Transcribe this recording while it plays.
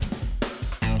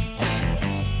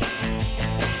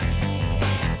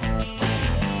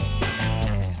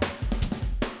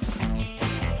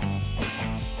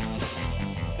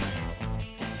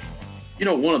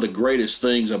One of the greatest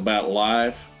things about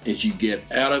life is you get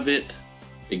out of it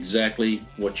exactly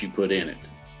what you put in it.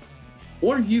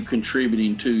 What are you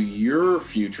contributing to your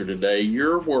future today,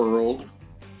 your world,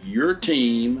 your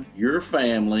team, your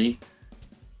family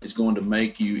is going to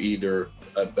make you either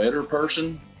a better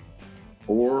person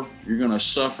or you're going to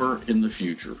suffer in the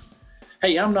future.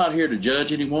 Hey, I'm not here to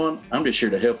judge anyone. I'm just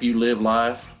here to help you live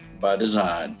life by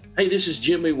design. Hey, this is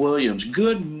Jimmy Williams.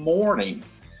 Good morning.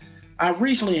 I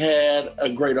recently had a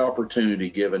great opportunity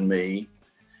given me,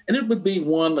 and it would be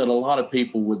one that a lot of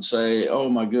people would say, oh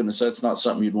my goodness, that's not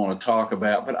something you'd want to talk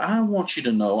about. But I want you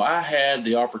to know I had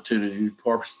the opportunity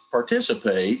to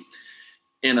participate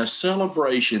in a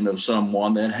celebration of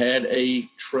someone that had a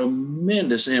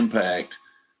tremendous impact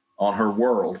on her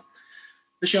world.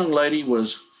 This young lady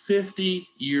was 50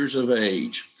 years of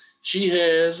age. She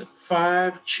has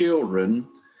 5 children,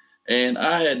 and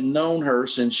I had known her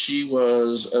since she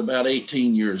was about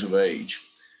 18 years of age.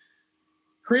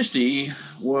 Christy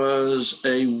was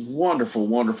a wonderful,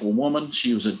 wonderful woman.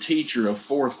 She was a teacher of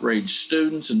 4th grade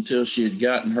students until she had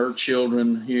gotten her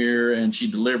children here and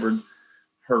she delivered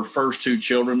her first 2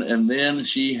 children. And then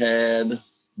she had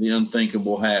the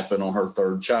unthinkable happen on her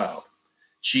 3rd child.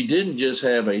 She didn't just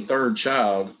have a 3rd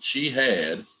child, she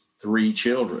had 3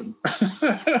 children.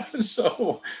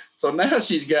 So now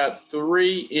she's got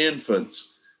 3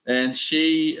 infants, and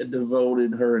she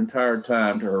devoted her entire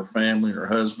time to her family and her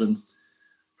husband.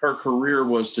 Her career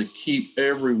was to keep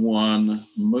everyone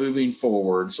moving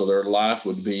forward so their life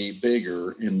would be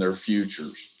bigger in their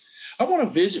futures. I want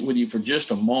to visit with you for just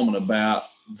a moment about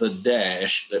the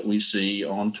dash that we see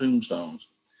on tombstones.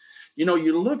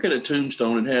 You look at a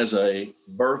tombstone, it has a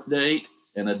birth date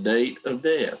and a date of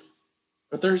death.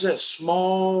 But there's that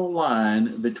small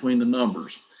line between the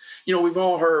numbers. We've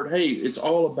all heard, hey, it's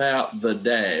all about the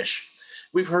dash.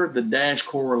 We've heard the dash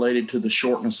correlated to the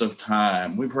shortness of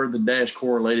time. We've heard the dash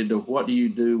correlated to what do you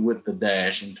do with the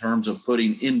dash in terms of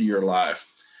putting into your life.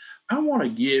 I want to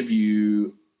give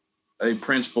you a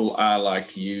principle I like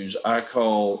to use. I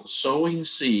call sowing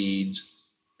seeds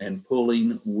and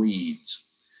pulling weeds.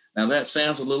 Now, that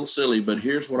sounds a little silly, but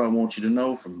here's what I want you to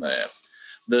know from that.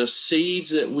 The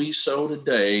seeds that we sow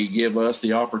today give us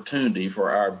the opportunity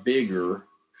for our bigger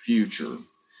future.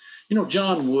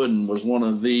 John Wooden was one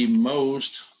of the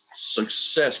most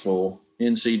successful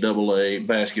NCAA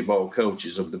basketball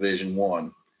coaches of Division I.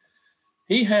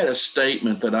 He had a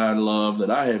statement that I love that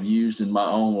I have used in my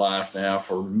own life now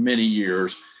for many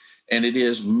years, and it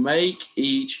is make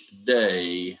each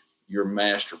day your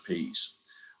masterpiece.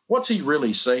 What's he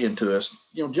really saying to us?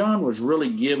 John was really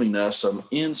giving us some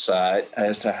insight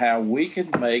as to how we can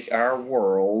make our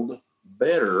world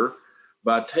better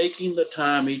by taking the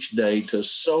time each day to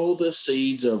sow the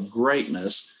seeds of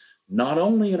greatness, not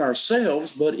only in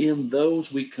ourselves, but in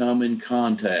those we come in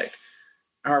contact.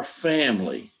 Our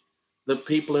family, the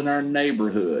people in our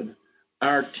neighborhood,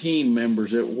 our team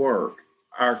members at work,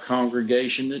 our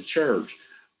congregation at church,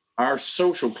 our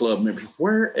social club members,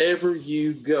 wherever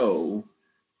you go,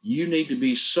 you need to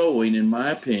be sowing, in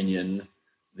my opinion,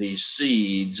 these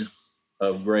seeds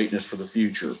of greatness for the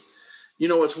future.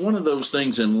 It's one of those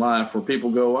things in life where people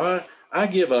go, I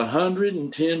give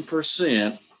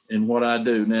 110% in what I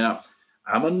do. Now,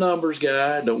 I'm a numbers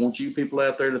guy. I don't want you people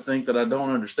out there to think that I don't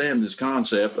understand this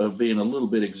concept of being a little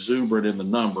bit exuberant in the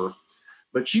number.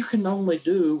 But you can only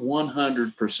do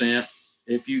 100%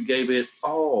 if you gave it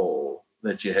all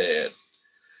that you had.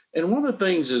 And one of the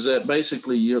things is that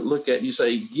basically you look at, you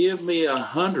say, give me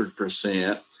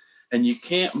 100%, and you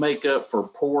can't make up for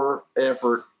poor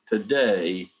effort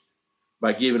today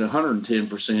by giving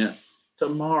 110%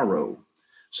 tomorrow.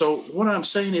 So what I'm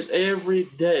saying is every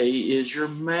day is your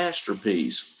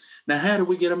masterpiece. Now, how do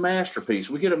we get a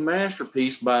masterpiece? We get a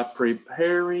masterpiece by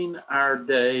preparing our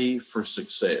day for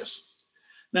success.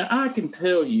 Now, I can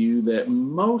tell you that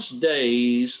most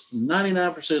days,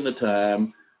 99% of the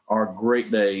time, are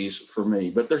great days for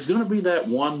me. But there's going to be that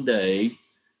one day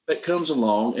that comes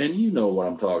along, and you know what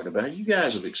I'm talking about. You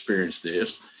guys have experienced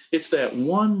this. It's that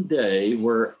one day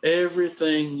where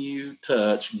everything you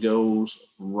touch goes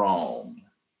wrong.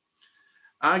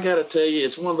 I got to tell you,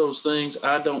 it's one of those things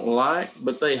I don't like,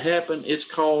 but they happen. It's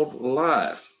called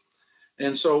life.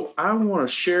 And so I want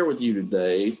to share with you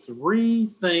today 3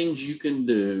 things you can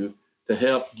do to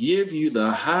help give you the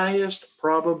highest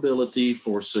probability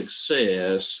for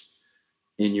success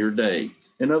in your day.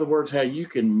 In other words, how you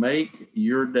can make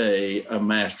your day a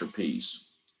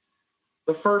masterpiece.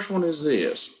 The first one is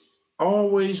this: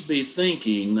 always be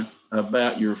thinking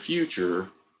about your future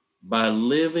by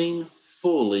living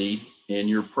fully in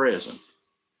your present.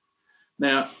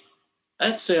 Now,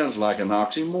 That sounds like an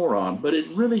oxymoron, but it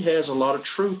really has a lot of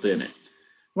truth in it.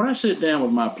 When I sit down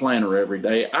with my planner every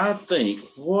day, I think,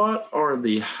 what are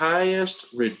the highest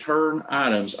return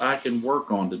items I can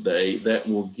work on today that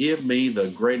will give me the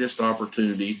greatest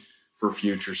opportunity for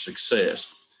future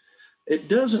success? It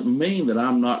doesn't mean that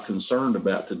I'm not concerned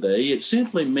about today. It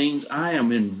simply means I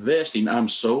am investing, I'm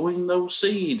sowing those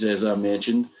seeds, as I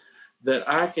mentioned, that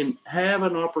I can have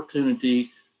an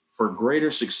opportunity for greater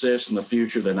success in the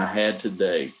future than I had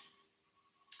today.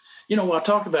 I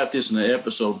talked about this in the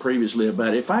episode previously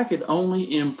about if I could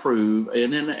only improve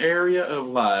in an area of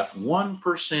life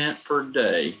 1% per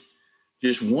day,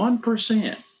 just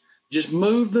 1%, just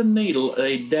move the needle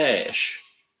a dash,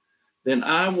 then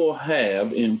I will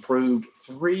have improved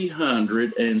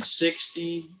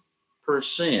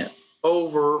 360%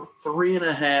 over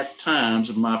 3.5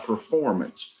 times my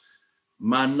performance,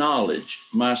 my knowledge,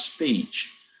 my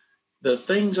speech, the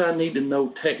things I need to know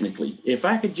technically. If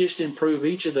I could just improve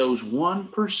each of those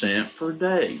 1% per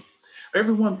day.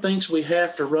 Everyone thinks we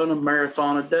have to run a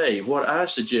marathon a day. What I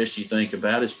suggest you think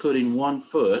about is putting one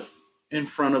foot in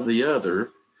front of the other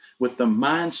with the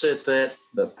mindset that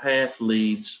the path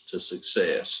leads to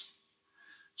success.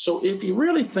 So if you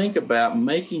really think about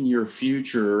making your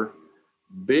future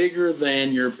bigger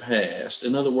than your past,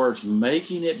 in other words,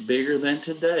 making it bigger than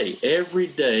today, every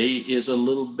day is a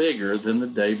little bigger than the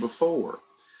day before.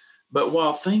 But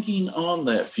while thinking on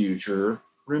that future,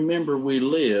 remember we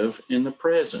live in the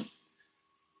present.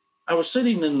 I was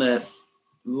sitting in that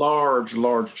large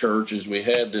church as we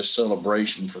had this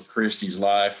celebration for Christy's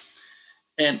life.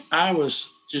 And I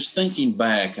was just thinking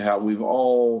back how we've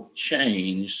all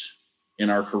changed in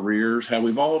our careers, how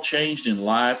we've all changed in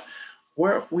life,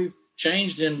 where we've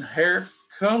changed in hair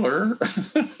color.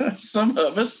 Some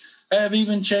of us have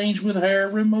even changed with hair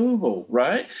removal,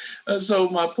 right? So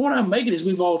my point I'm making is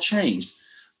we've all changed.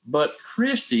 But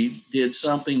Christy did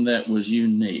something that was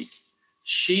unique.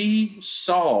 She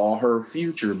saw her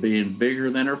future being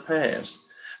bigger than her past.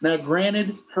 Now,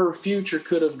 granted, her future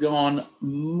could have gone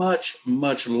much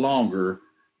longer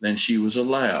than she was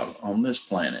allowed on this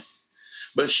planet.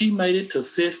 But she made it to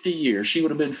 50 years. She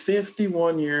would have been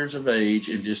 51 years of age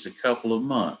in just a couple of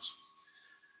months.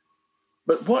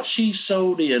 But what she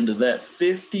sowed into that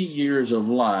 50 years of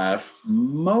life,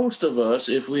 most of us,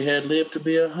 if we had lived to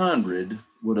be 100,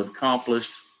 would have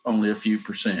accomplished only a few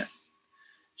percent.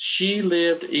 She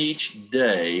lived each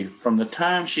day from the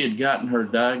time she had gotten her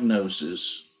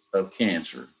diagnosis of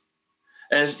cancer,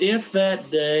 as if that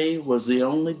day was the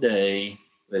only day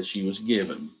that she was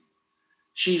given.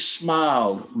 She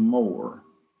smiled more.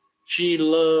 She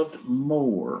loved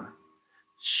more.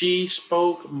 She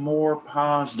spoke more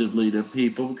positively to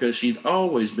people because she'd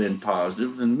always been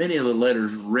positive, and many of the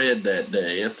letters read that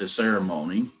day at the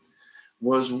ceremony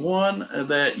was one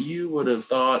that you would have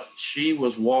thought she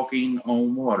was walking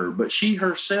on water. But she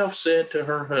herself said to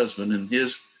her husband in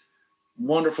his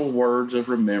wonderful words of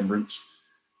remembrance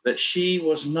that she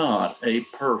was not a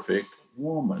perfect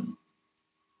woman,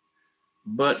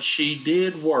 but she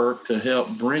did work to help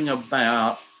bring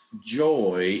about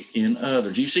joy in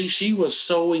others. You see, she was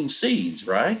sowing seeds,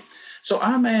 right? So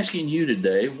I'm asking you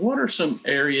today, what are some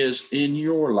areas in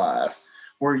your life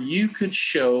where you could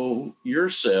show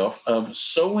yourself of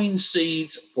sowing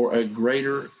seeds for a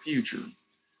greater future?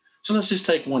 So let's just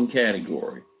take one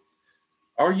category.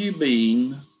 Are you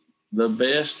being the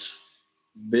best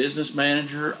business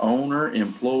manager, owner,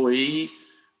 employee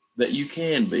that you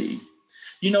can be?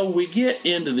 We get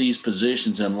into these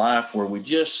positions in life where we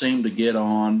just seem to get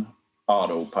on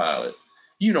autopilot.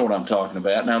 You know what I'm talking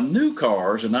about. Now, new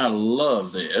cars, and I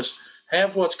love this,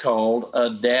 have what's called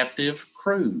adaptive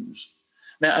cruise.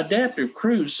 Now, adaptive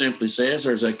cruise simply says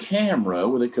there's a camera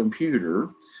with a computer.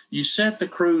 You set the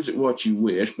cruise at what you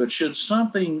wish, but should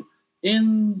something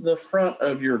in the front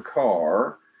of your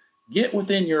car get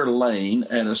within your lane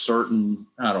at a certain,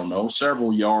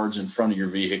 several yards in front of your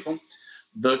vehicle,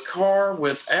 the car,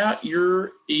 without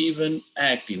your even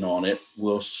acting on it,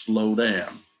 will slow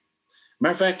down.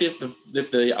 Matter of fact, if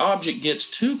the object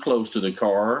gets too close to the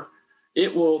car,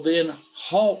 it will then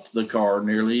halt the car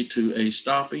nearly to a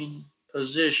stopping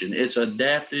position. It's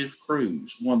adaptive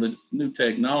cruise, one of the new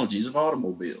technologies of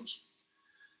automobiles.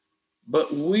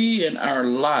 But we in our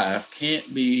life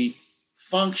can't be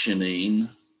functioning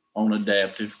on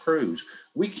adaptive cruise.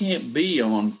 We can't be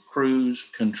on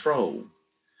cruise control.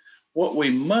 What we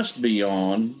must be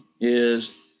on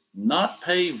is not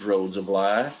paved roads of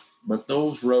life, but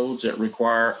those roads that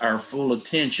require our full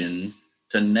attention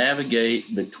to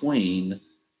navigate between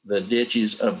the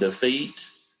ditches of defeat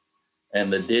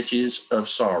and the ditches of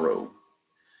sorrow.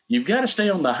 You've got to stay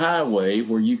on the highway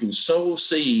where you can sow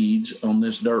seeds on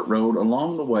this dirt road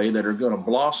along the way that are going to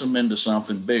blossom into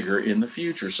something bigger in the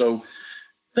future. So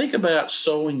think about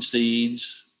sowing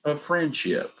seeds of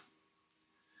friendship.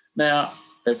 Now,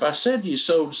 if I said you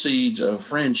sowed seeds of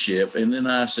friendship, and then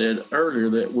I said earlier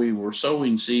that we were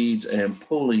sowing seeds and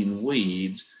pulling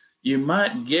weeds, you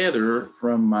might gather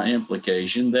from my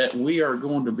implication that we are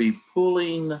going to be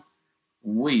pulling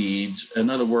weeds. In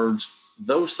other words,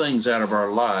 those things out of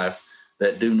our life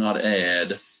that do not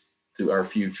add to our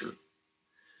future.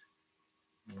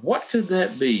 What could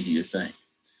that be, do you think?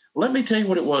 Let me tell you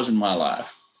what it was in my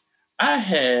life. I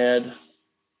had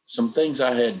some things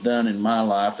I had done in my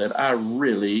life that I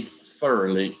really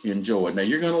thoroughly enjoyed. Now,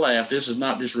 you're going to laugh. This is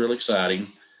not just real exciting,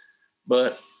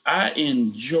 but I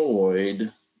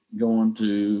enjoyed going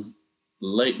to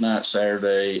late night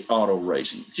Saturday auto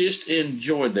racing. Just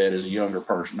enjoyed that as a younger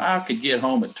person. I could get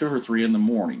home at 2 or 3 in the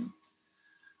morning.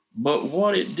 But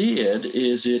what it did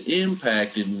is it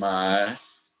impacted my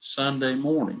Sunday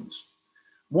mornings.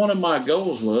 One of my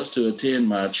goals was to attend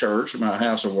my church, my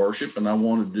house of worship, and I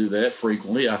wanted to do that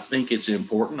frequently. I think it's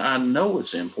important. I know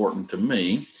it's important to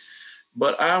me,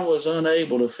 but I was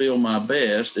unable to feel my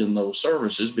best in those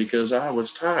services because I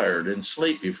was tired and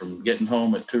sleepy from getting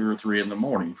home at 2 or 3 in the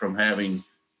morning from having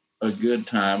a good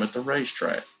time at the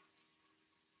racetrack.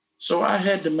 So I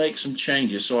had to make some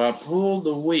changes. So I pulled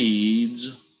the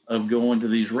weeds of going to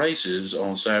these races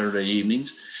on Saturday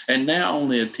evenings and now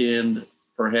only attend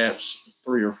perhaps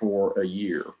 3 or 4 a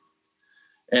year.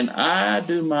 And I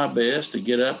do my best to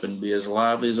get up and be as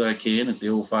lively as I can at the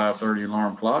old 5:30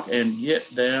 alarm clock and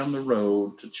get down the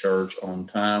road to church on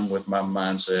time with my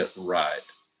mindset right.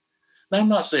 Now, I'm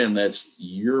not saying that's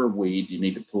your weed you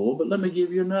need to pull, but let me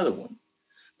give you another one.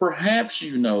 Perhaps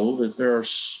you know that there are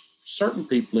certain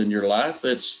people in your life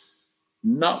that's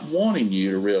not wanting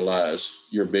you to realize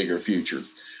your bigger future.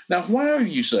 Now, why,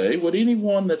 you say, would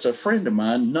anyone that's a friend of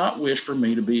mine not wish for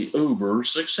me to be uber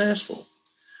successful?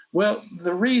 Well,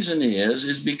 the reason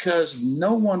is because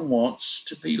no one wants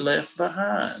to be left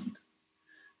behind.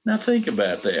 Now, think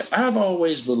about that. I've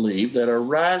always believed that a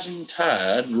rising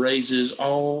tide raises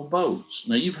all boats.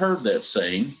 Now, you've heard that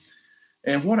saying.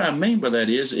 And what I mean by that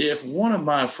is if one of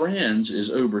my friends is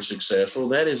uber successful,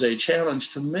 that is a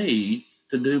challenge to me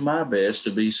to do my best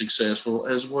to be successful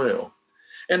as well.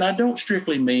 And I don't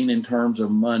strictly mean in terms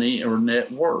of money or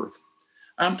net worth.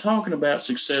 I'm talking about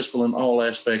successful in all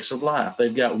aspects of life.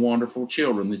 They've got wonderful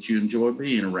children that you enjoy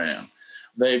being around.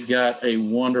 They've got a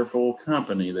wonderful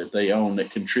company that they own that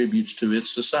contributes to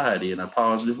its society in a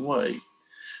positive way.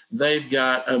 They've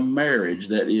got a marriage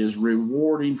that is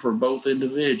rewarding for both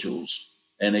individuals,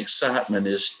 and excitement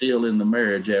is still in the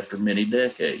marriage after many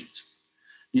decades.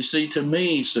 You see, to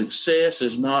me, success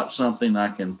is not something I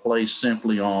can place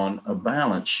simply on a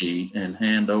balance sheet and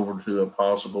hand over to a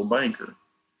possible banker.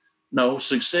 No,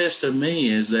 success to me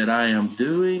is that I am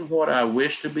doing what I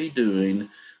wish to be doing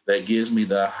that gives me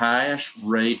the highest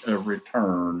rate of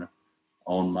return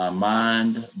on my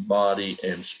mind, body,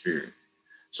 and spirit.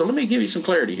 So let me give you some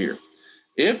clarity here.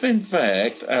 If, in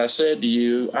fact, I said to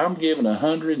you, I'm giving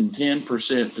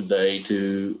 110% today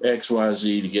to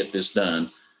XYZ to get this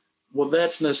done, well,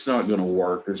 that's just not going to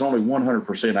work. There's only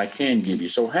 100% I can give you.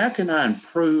 So how can I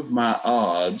improve my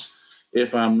odds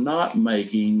if I'm not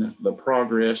making the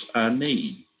progress I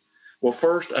need? Well,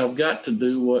 first, I've got to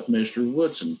do what Mr.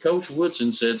 Woodson, Coach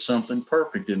Woodson said something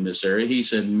perfect in this area. He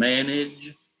said,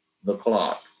 manage the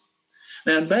clock.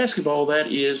 Now, in basketball, that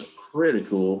is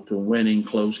critical to winning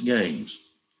close games.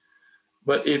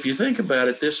 But if you think about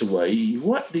it this way,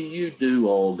 what do you do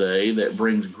all day that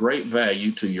brings great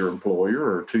value to your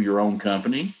employer or to your own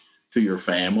company, to your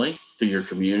family, to your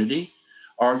community?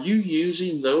 Are you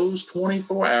using those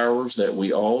 24 hours that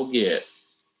we all get,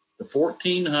 the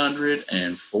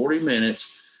 1,440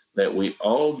 minutes that we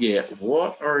all get?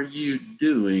 What are you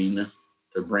doing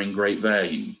to bring great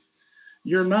value?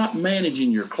 You're not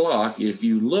managing your clock if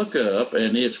you look up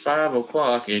and it's 5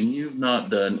 o'clock and you've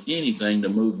not done anything to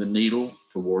move the needle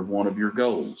toward one of your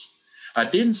goals. I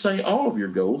didn't say all of your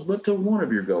goals, but to one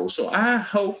of your goals. So I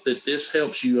hope that this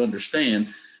helps you understand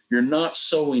you're not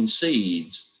sowing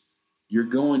seeds. You're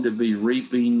going to be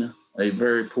reaping a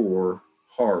very poor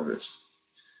harvest.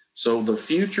 So the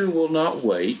future will not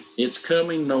wait. It's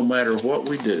coming no matter what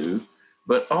we do.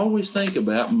 But always think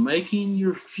about making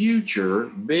your future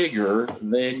bigger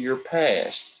than your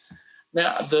past.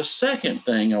 Now, the second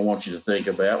thing I want you to think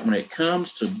about when it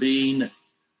comes to being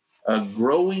a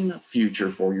growing future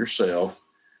for yourself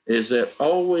is that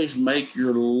always make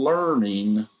your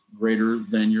learning greater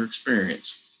than your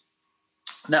experience.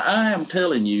 Now, I am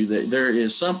telling you that there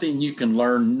is something you can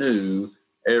learn new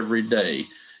every day.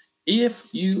 If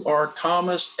you are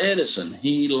Thomas Edison,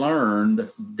 he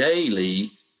learned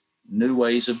daily new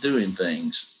ways of doing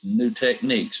things, new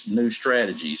techniques, new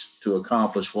strategies to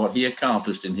accomplish what he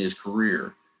accomplished in his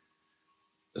career.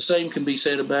 The same can be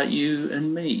said about you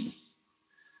and me.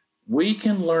 We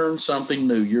can learn something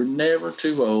new. You're never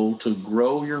too old to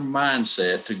grow your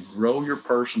mindset, to grow your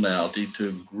personality,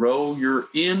 to grow your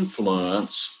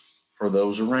influence for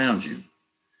those around you.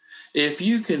 If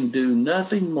you can do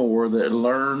nothing more than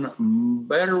learn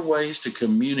better ways to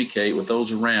communicate with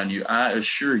those around you, I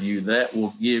assure you that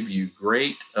will give you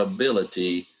great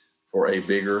ability for a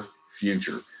bigger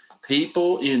future.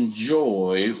 People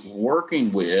enjoy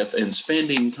working with and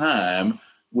spending time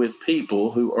with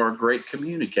people who are great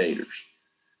communicators.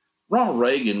 Ronald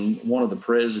Reagan, one of the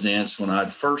presidents when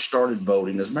I'd first started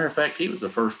voting, as a matter of fact, he was the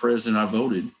first president I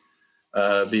voted,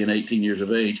 being 18 years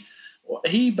of age.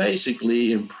 He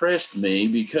basically impressed me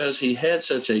because he had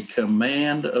such a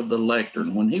command of the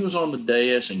lectern. When he was on the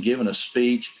dais and giving a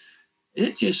speech,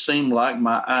 it just seemed like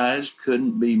my eyes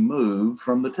couldn't be moved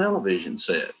from the television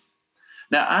set.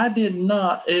 Now, I did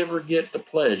not ever get the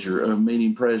pleasure of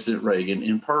meeting President Reagan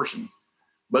in person,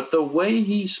 but the way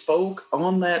he spoke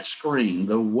on that screen,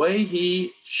 the way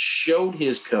he showed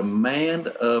his command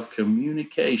of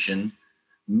communication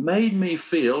made me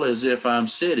feel as if I'm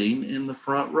sitting in the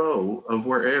front row of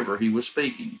wherever he was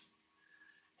speaking.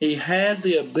 He had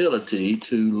the ability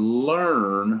to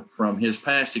learn from his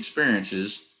past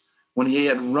experiences when he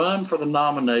had run for the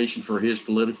nomination for his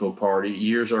political party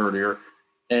years earlier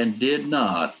and did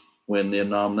not win the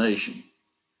nomination.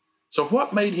 So,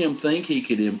 what made him think he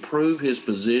could improve his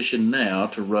position now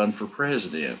to run for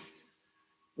president?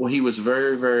 Well, he was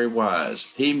very, very wise.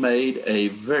 He made a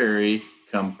very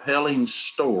compelling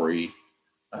story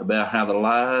about how the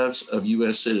lives of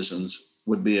U.S. citizens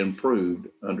would be improved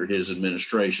under his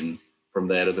administration from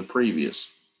that of the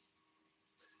previous.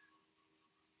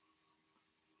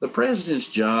 The president's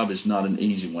job is not an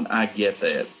easy one. I get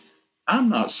that. I'm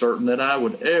not certain that I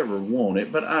would ever want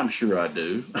it, but I'm sure I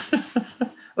do.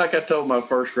 Like I told my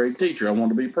first grade teacher, I want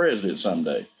to be president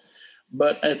someday.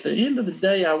 But at the end of the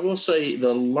day, I will say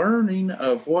the learning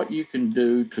of what you can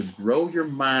do to grow your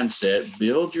mindset,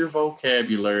 build your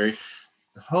vocabulary,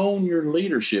 hone your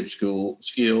leadership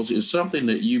skills is something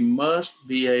that you must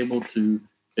be able to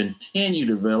continue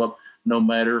to develop no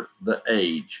matter the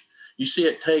age. You see,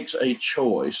 it takes a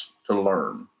choice to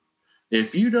learn.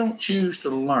 If you don't choose to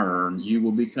learn, you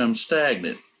will become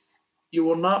stagnant. You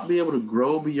will not be able to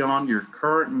grow beyond your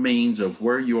current means of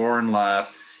where you are in life,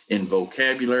 in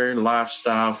vocabulary,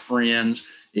 lifestyle, friends.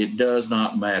 It does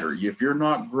not matter. If you're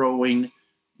not growing,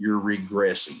 you're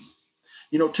regressing.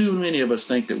 You know, too many of us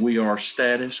think that we are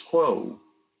status quo.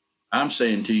 I'm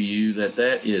saying to you that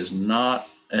that is not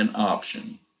an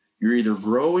option. You're either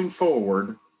growing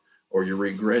forward or you're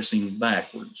regressing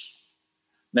backwards.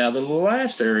 Now, the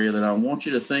last area that I want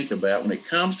you to think about when it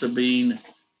comes to being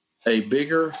a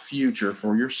bigger future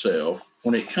for yourself,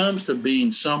 when it comes to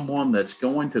being someone that's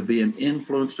going to be an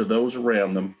influence to those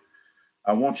around them,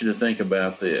 I want you to think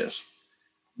about this.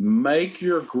 Make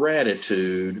your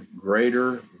gratitude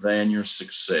greater than your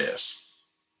success.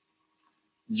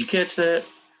 Did you catch that?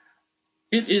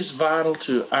 It is vital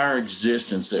to our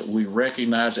existence that we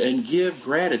recognize and give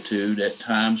gratitude at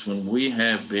times when we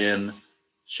have been,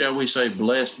 shall we say,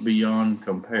 blessed beyond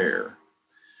compare.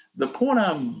 The point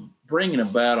I'm bringing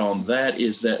about on that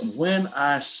is that when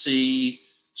I see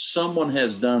someone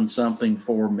has done something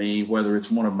for me, whether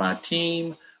it's one of my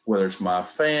team, whether it's my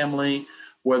family,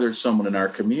 whether it's someone in our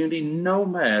community, no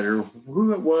matter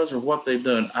who it was or what they've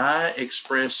done, I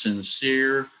express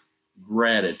sincere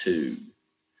gratitude.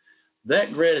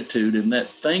 That gratitude and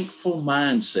that thankful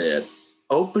mindset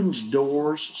opens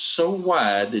doors so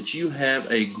wide that you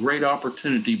have a great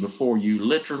opportunity before you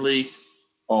literally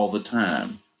all the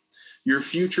time. Your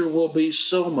future will be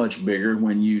so much bigger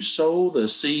when you sow the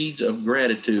seeds of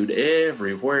gratitude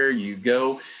everywhere you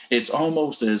go. It's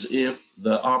almost as if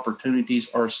the opportunities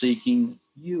are seeking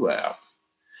you out.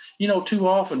 You know, too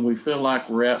often we feel like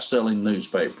we're out selling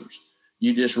newspapers.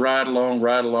 You just ride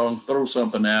along, throw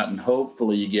something out, and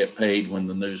hopefully you get paid when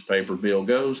the newspaper bill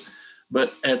goes.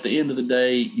 But at the end of the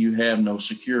day, you have no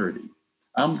security.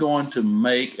 I'm going to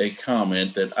make a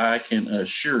comment that I can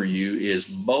assure you is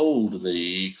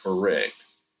boldly correct.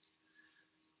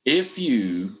 If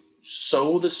you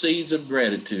sow the seeds of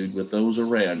gratitude with those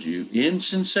around you in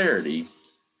sincerity,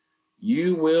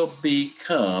 you will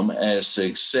become as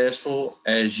successful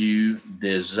as you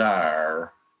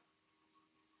desire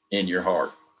in your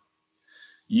heart.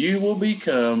 You will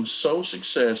become so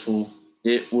successful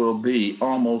It will be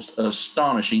almost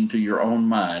astonishing to your own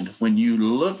mind when you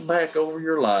look back over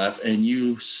your life and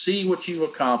you see what you've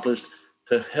accomplished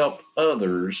to help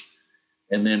others,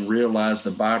 and then realize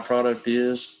the byproduct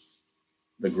is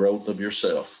the growth of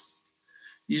yourself.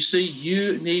 You see,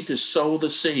 you need to sow the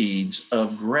seeds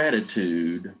of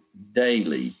gratitude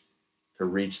daily to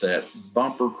reach that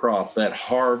bumper crop, that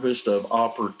harvest of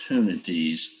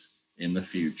opportunities in the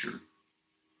future.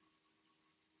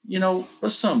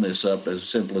 Let's sum this up as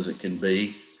simple as it can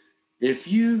be. If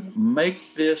you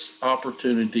make this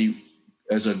opportunity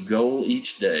as a goal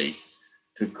each day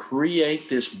to create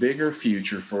this bigger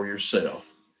future for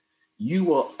yourself, you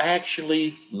will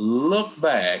actually look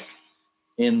back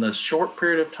in the short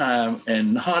period of time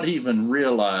and not even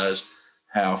realize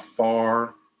how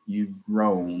far you've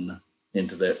grown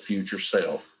into that future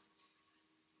self.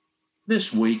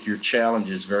 This week, your challenge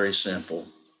is very simple.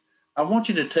 I want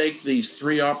you to take these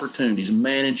 3 opportunities,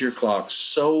 manage your clock,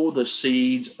 sow the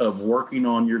seeds of working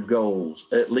on your goals,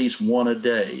 at least one a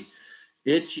day.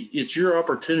 It's your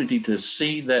opportunity to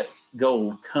see that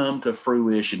goal come to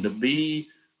fruition, to be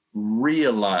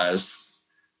realized.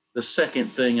 The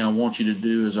second thing I want you to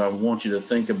do is I want you to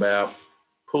think about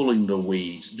pulling the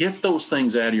weeds. Get those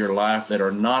things out of your life that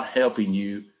are not helping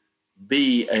you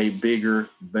be a bigger,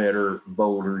 better,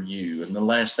 bolder you. And the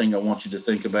last thing I want you to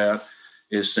think about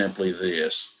is simply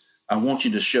this. I want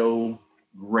you to show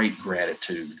great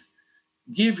gratitude.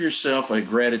 Give yourself a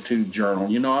gratitude journal.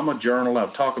 I'm a journal.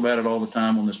 I've talked about it all the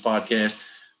time on this podcast.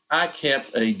 I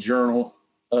kept a journal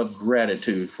of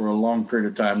gratitude for a long period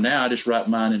of time. Now I just write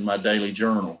mine in my daily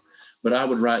journal. But I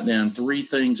would write down 3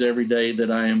 things every day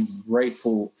that I am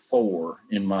grateful for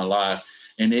in my life,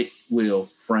 and it will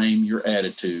frame your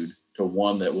attitude to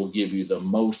one that will give you the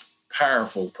most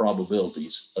powerful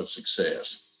probabilities of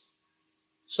success.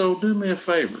 So do me a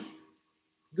favor.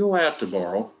 Go out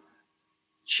tomorrow.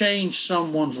 Change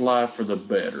someone's life for the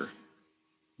better.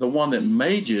 The one that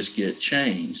may just get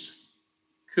changed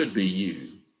could be you.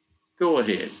 Go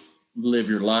ahead. Live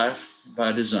your life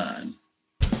by design.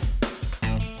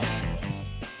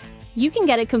 You can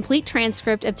get a complete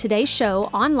transcript of today's show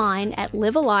online at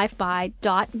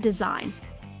livealifeby.design.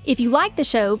 If you like the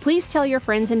show, please tell your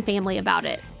friends and family about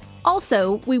it.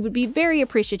 Also, we would be very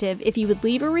appreciative if you would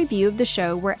leave a review of the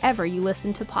show wherever you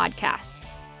listen to podcasts.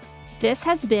 This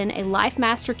has been a Life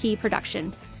Master Key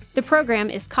production. The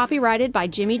program is copyrighted by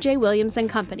Jimmy J. Williams &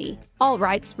 Company, all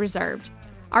rights reserved.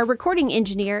 Our recording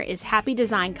engineer is Happy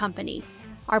Design Company.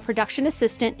 Our production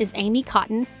assistant is Amy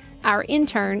Cotton. Our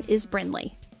intern is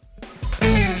Brinley.